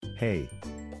Hey!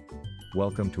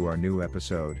 Welcome to our new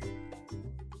episode.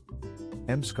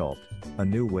 Emsculpt, a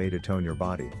new way to tone your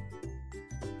body.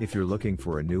 If you're looking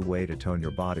for a new way to tone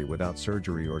your body without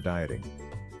surgery or dieting,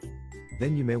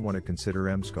 then you may want to consider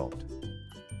Emsculpt.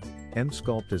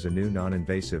 Emsculpt is a new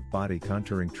non-invasive body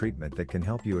contouring treatment that can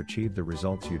help you achieve the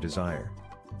results you desire.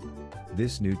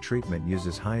 This new treatment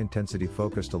uses high-intensity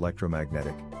focused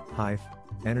electromagnetic (HIF)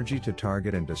 energy to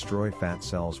target and destroy fat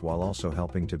cells while also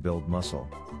helping to build muscle.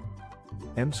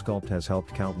 Emsculpt has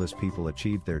helped countless people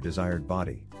achieve their desired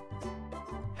body.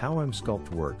 How Emsculpt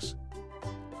works.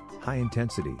 High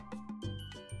intensity.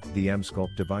 The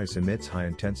Emsculpt device emits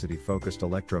high-intensity focused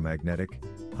electromagnetic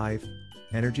 (HIF)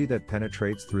 energy that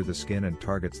penetrates through the skin and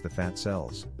targets the fat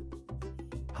cells.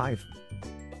 HIF.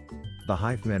 The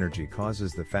HIF energy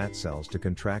causes the fat cells to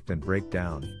contract and break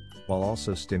down, while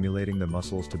also stimulating the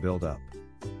muscles to build up.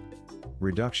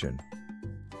 Reduction.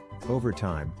 Over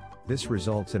time, this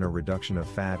results in a reduction of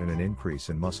fat and an increase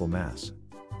in muscle mass.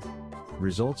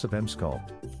 Results of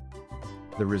Emsculpt.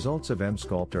 The results of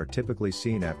Emsculpt are typically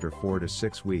seen after 4 to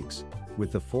 6 weeks,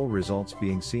 with the full results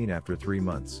being seen after 3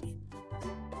 months.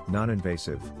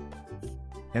 Non-invasive.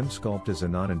 Emsculpt is a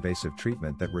non-invasive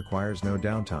treatment that requires no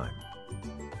downtime.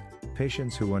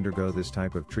 Patients who undergo this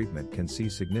type of treatment can see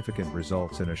significant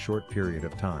results in a short period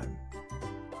of time.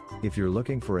 If you're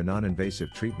looking for a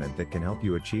non-invasive treatment that can help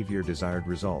you achieve your desired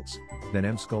results, then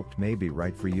Emsculpt may be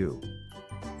right for you.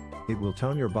 It will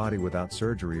tone your body without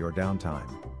surgery or downtime.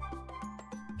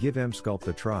 Give Emsculpt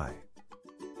a try.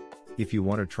 If you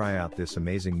want to try out this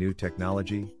amazing new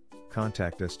technology,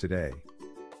 contact us today.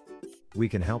 We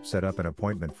can help set up an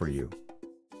appointment for you.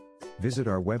 Visit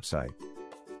our website,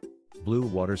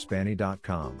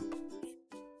 bluewaterspanny.com.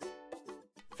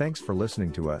 Thanks for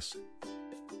listening to us.